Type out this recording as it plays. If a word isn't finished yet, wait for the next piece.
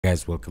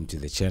Guys, welcome to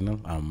the channel.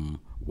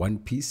 One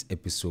Piece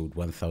episode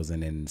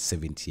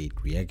 1078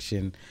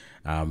 reaction.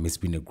 It's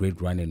been a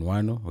great run in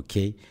Wano.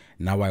 Okay,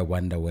 now I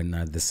wonder when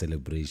the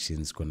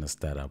celebrations gonna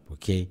start up.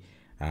 Okay,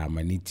 I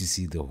need to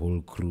see the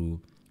whole crew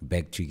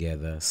back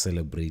together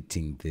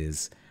celebrating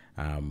this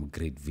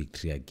great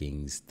victory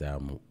against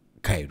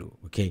Cairo.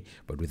 Okay,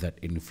 but without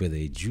any further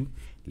ado,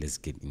 let's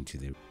get into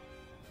the.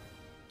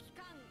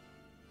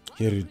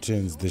 Here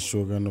returns the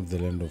Shogun of the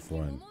land of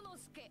Wano,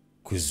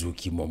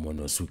 Kuzuki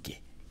Momonosuke.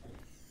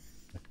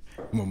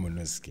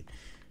 Momonosuke.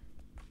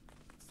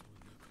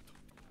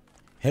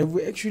 Have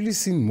we actually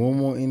seen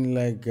Momo in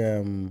like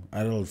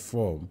adult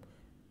form?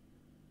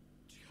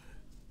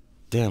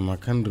 Damn, I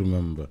can't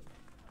remember.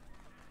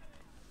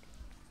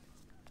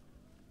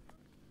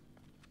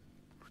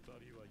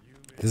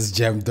 This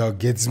jam dog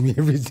gets me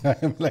every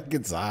time, like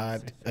it's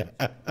hard.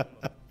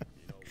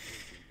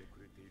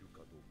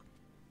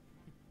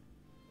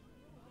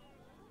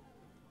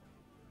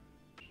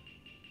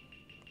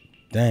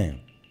 Damn.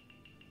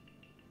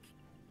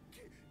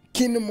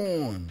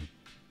 Kinemon.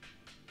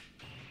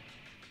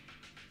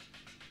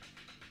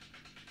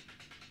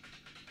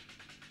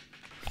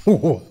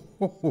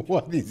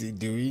 What is he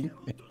doing?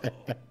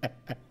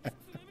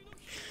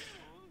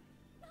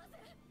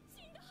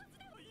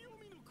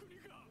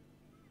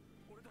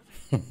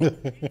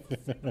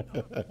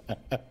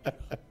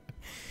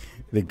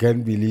 They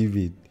can't believe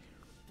it.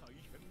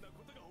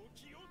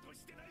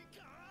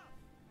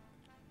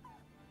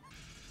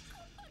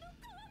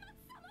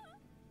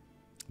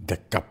 The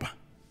Kappa.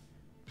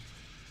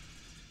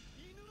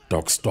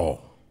 Dog store.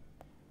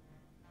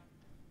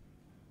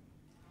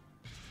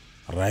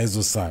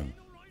 Raizo-san.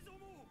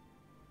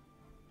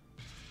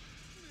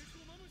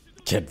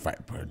 Cat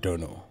Viper, don't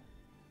know.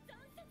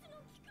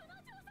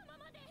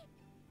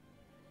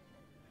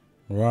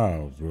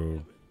 Wow,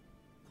 bro.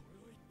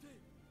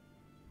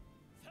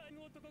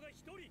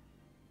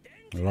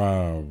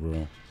 Wow,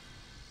 bro.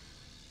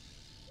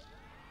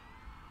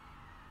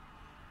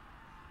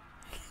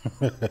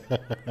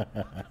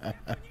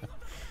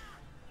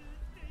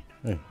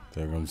 Hey,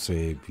 I'm so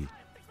happy.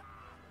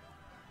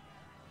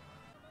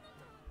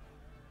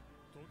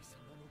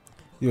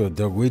 Yo,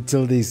 dog, wait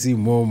till they see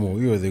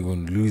Momo. Yo, they're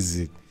gonna lose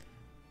it.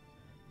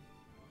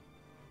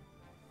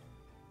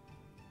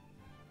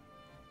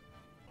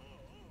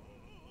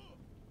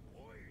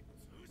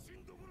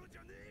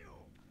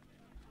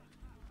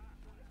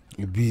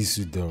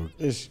 Ibisu, dog.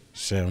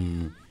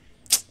 Sham.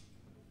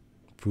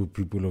 Poor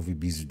people of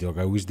Ibisu, dog.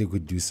 I wish they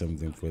could do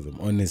something for them,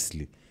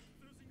 honestly.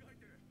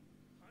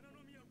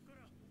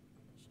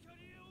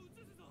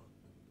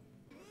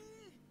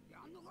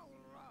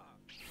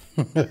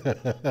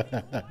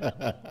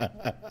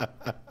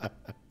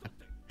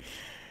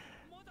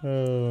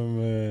 Oh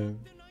man,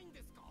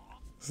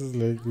 this is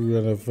like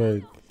we're gonna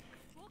fight.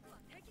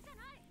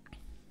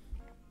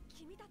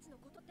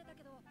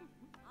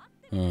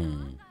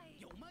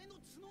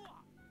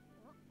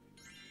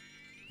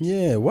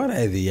 Yeah, what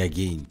are they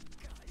again?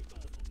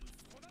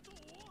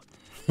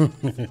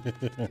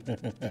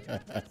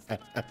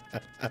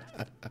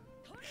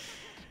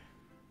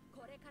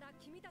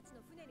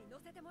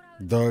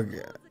 Dog,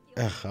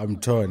 I'm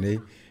torn, eh?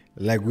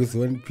 Like with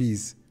One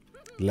Piece,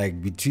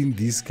 like between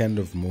these kind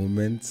of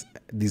moments,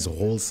 these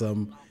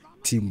wholesome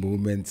team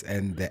moments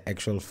and the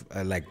actual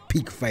like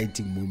peak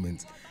fighting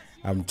moments,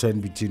 I'm torn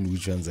between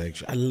which ones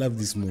actually. I love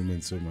this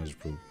moment so much,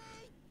 bro.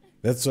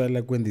 That's why,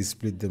 like, when they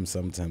split them,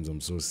 sometimes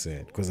I'm so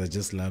sad because I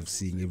just love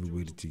seeing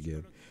everybody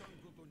together.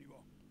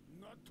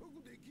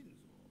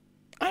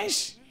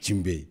 Aish,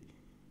 Jinbei.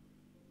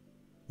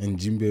 And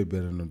Jinbei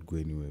better not go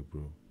anywhere,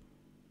 bro.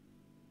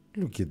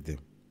 Look at them.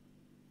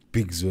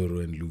 Big Zoro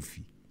and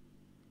Luffy.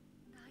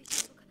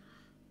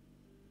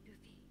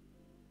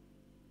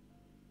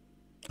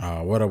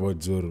 What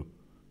about Zoro?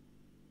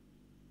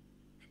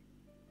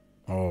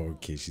 Oh,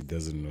 okay, she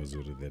doesn't know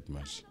Zoro that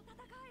much.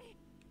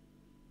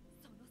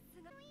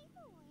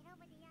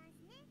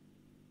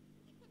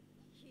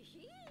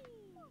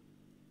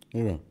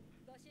 Yeah.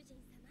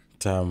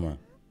 Tama.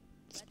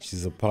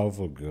 She's a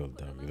powerful girl,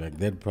 dog. Like,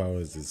 that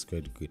power is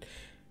quite good.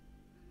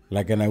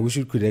 Like, and I wish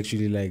it could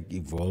actually, like,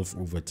 evolve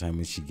over time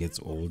as she gets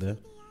older.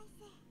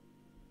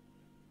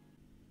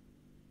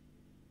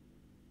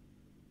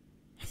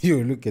 Yo,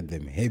 look at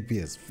them. Happy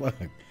as fuck.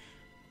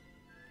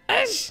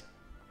 Ash!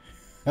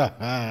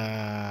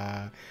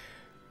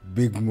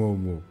 Big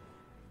Momo.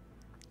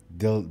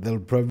 They'll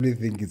probably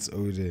think it's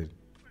Odin.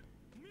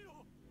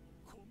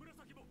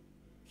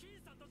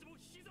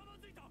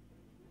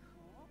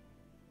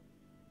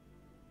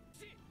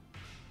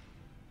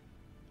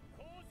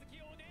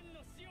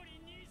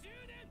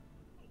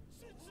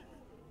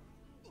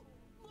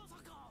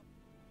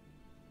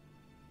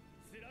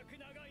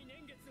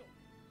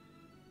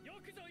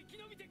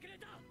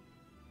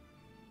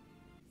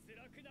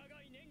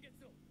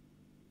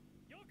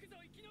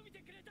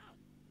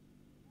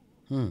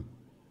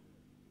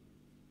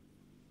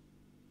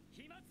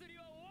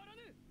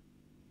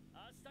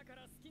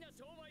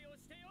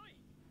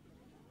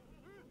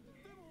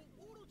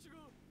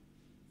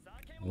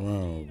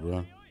 Wow,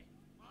 bro.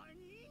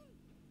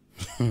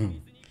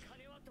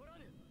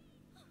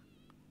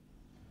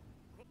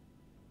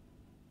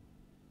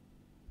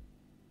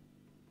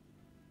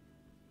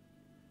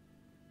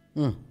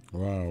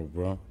 Wow,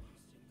 bro.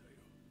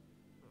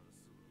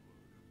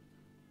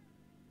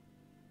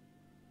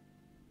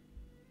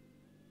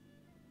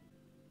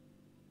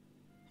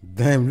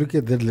 Damn, look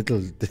at that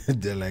little,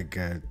 they're like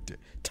a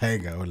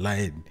tiger or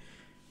lion.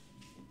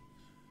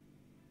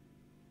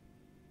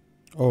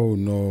 Oh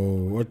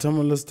no,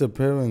 Otama lost her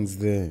parents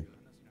there.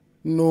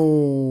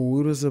 No,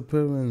 it was her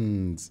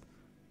parents.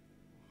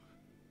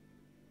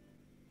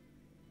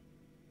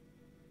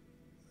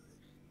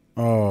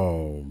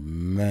 Oh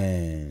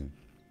man.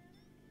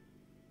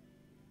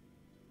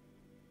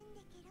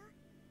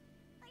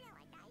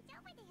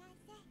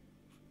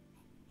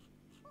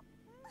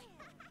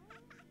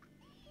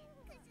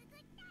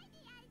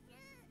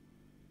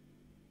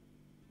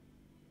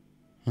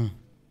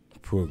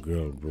 Poor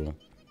girl, bro.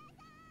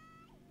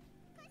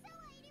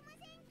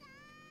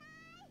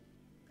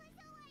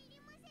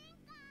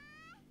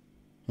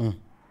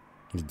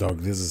 Dog,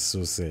 this is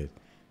so sad.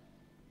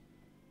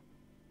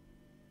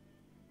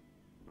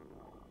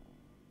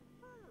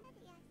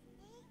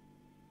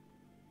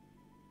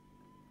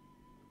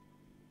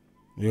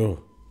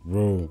 Yo,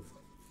 bro.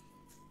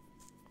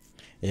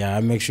 Yeah,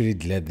 I'm actually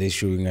glad they're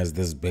showing us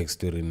this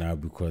backstory now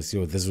because,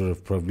 yo, this would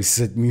have probably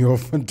set me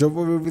off on top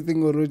of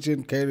everything Orochi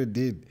and Kaira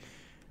did.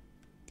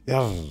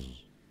 Yeah.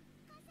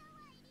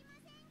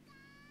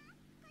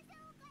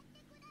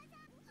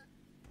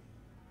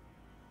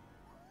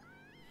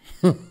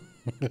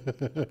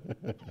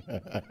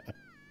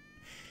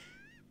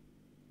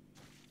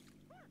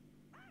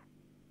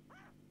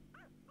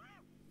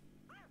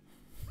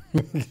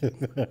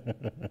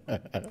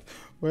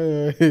 Why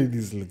I hate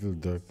this little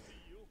dog?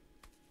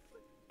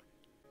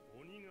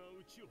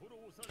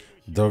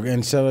 Dog,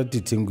 and shout out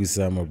to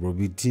Tengu-sama, bro.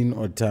 Between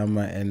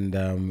Otama and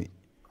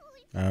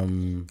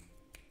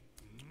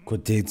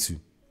Kotetsu.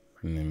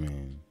 Nah,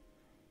 man.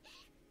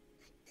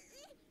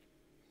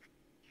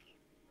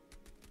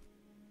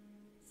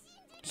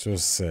 So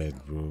sad,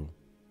 bro.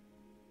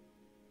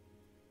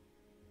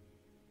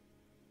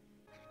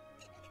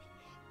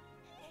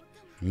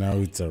 Now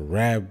it's a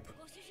rap.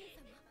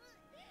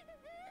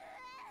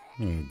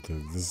 Oh,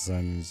 dog, this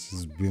son has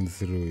just been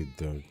through it,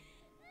 dog.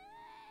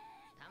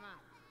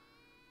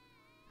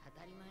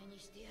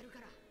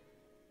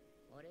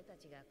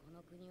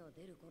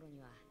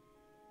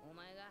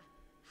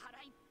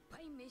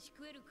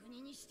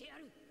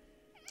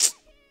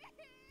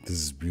 This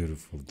is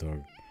beautiful,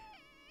 dog.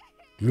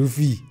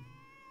 Luffy.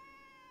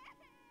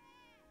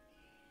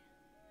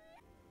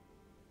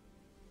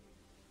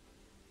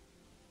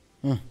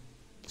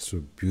 So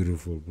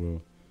beautiful,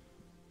 bro.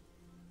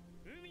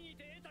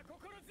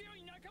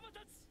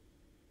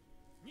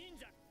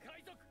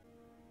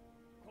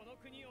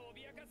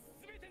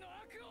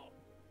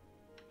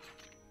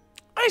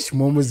 Ice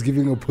Momo's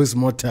giving a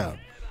post-mortem.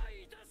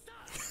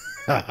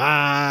 We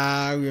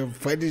have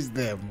punished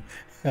them.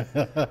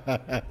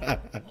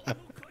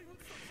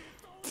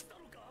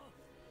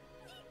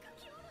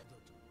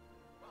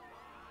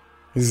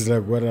 He's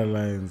like, what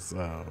alliance? Oh,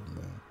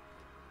 man.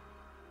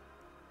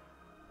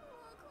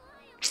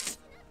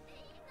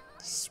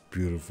 It's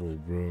beautiful,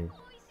 bro.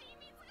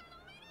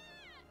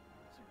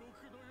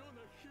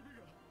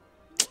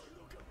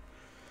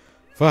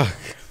 Fuck.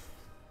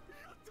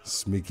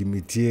 It's making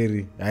me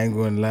teary. I ain't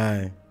gonna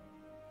lie.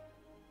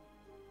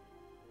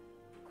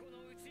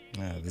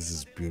 Ah, this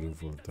is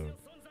beautiful, though.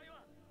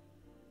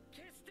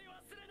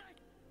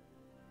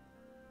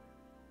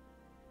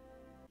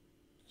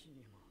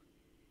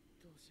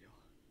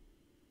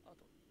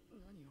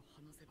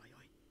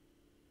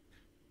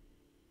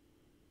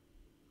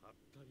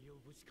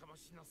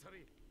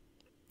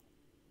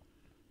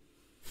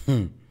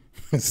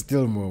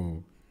 Still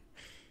Momo.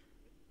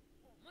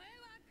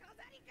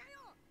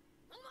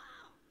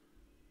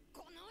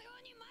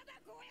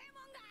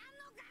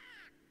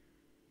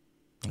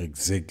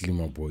 Exactly,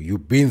 my boy.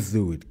 You've been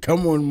through it.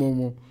 Come on,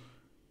 Momo.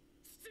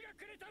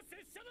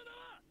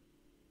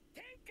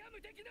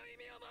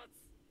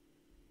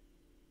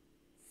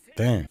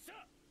 Damn.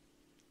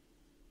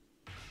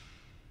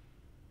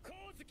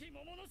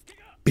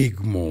 Big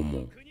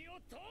Momo.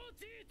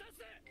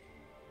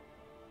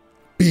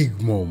 Big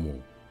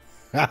Momo.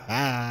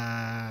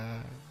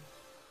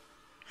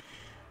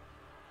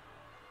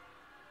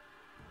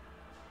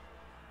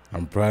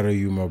 I'm proud of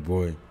you, my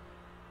boy.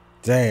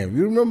 Damn,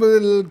 you remember the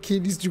little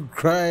kid used to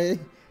cry?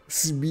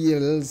 Used to be a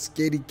little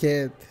scaredy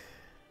cat.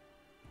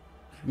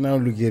 Now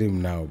look at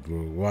him now,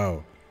 bro.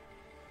 Wow.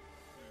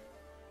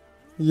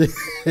 Yeah,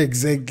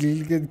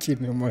 exactly. Look at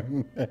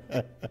Kineman.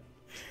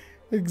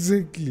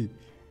 Exactly.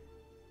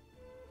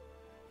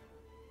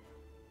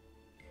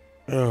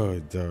 Oh,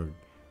 dog.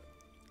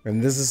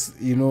 And this is,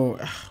 you know,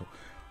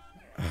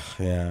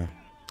 yeah.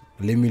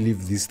 Let me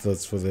leave these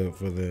thoughts for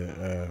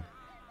the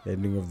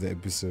ending of the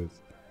episode.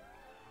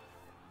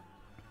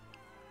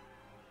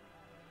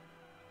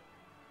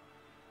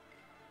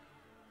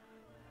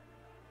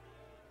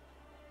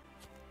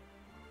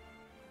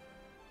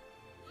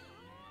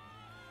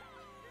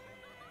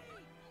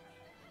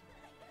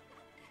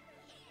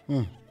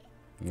 Wow,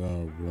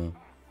 bro.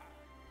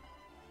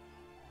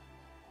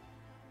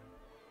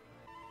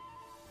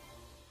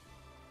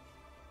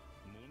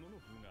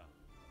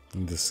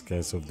 In the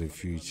skies of the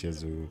future,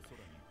 so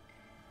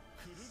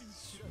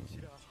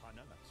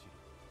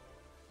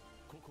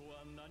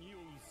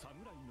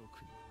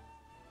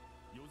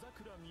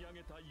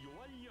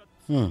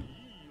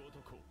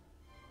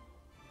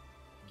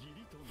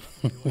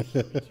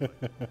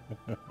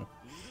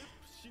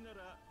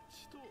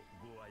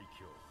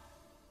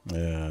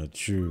yeah,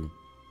 true.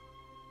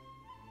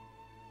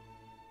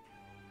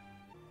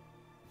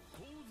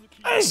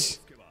 Ash!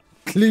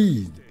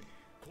 Clean.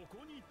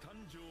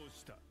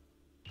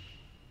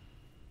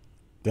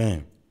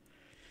 Damn.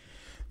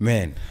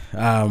 Man,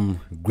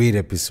 great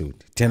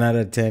episode. 10 out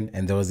of 10,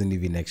 and there wasn't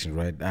even action,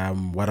 right?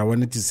 What I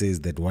wanted to say is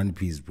that One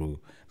Piece, bro,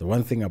 the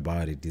one thing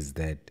about it is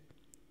that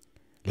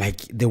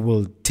like they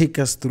will take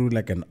us through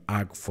like an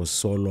arc for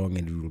so long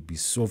and it will be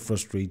so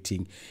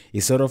frustrating.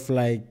 It's sort of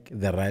like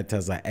the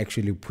writers are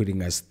actually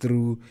putting us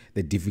through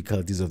the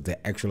difficulties of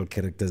the actual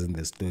characters in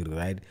the story,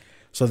 right?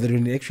 So that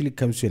when it actually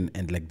comes to an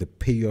end, like the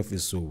payoff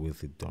is so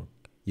worth it, dog.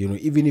 You know,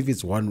 even if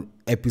it's one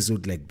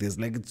episode like this,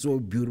 like it's so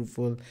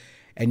beautiful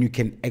and you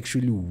can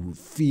actually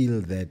feel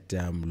that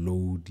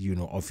load, you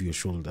know, off your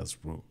shoulders,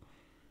 bro.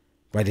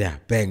 But yeah,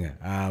 banger.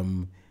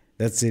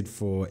 That's it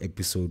for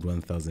episode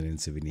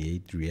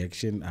 1078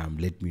 reaction.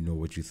 Let me know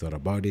what you thought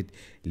about it.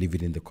 Leave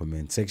it in the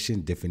comment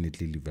section.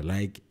 Definitely leave a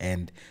like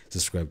and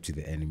subscribe to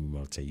the Anime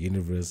Multi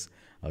Universe.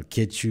 I'll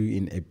catch you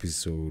in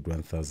episode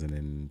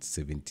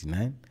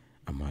 1079.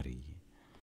 Amari.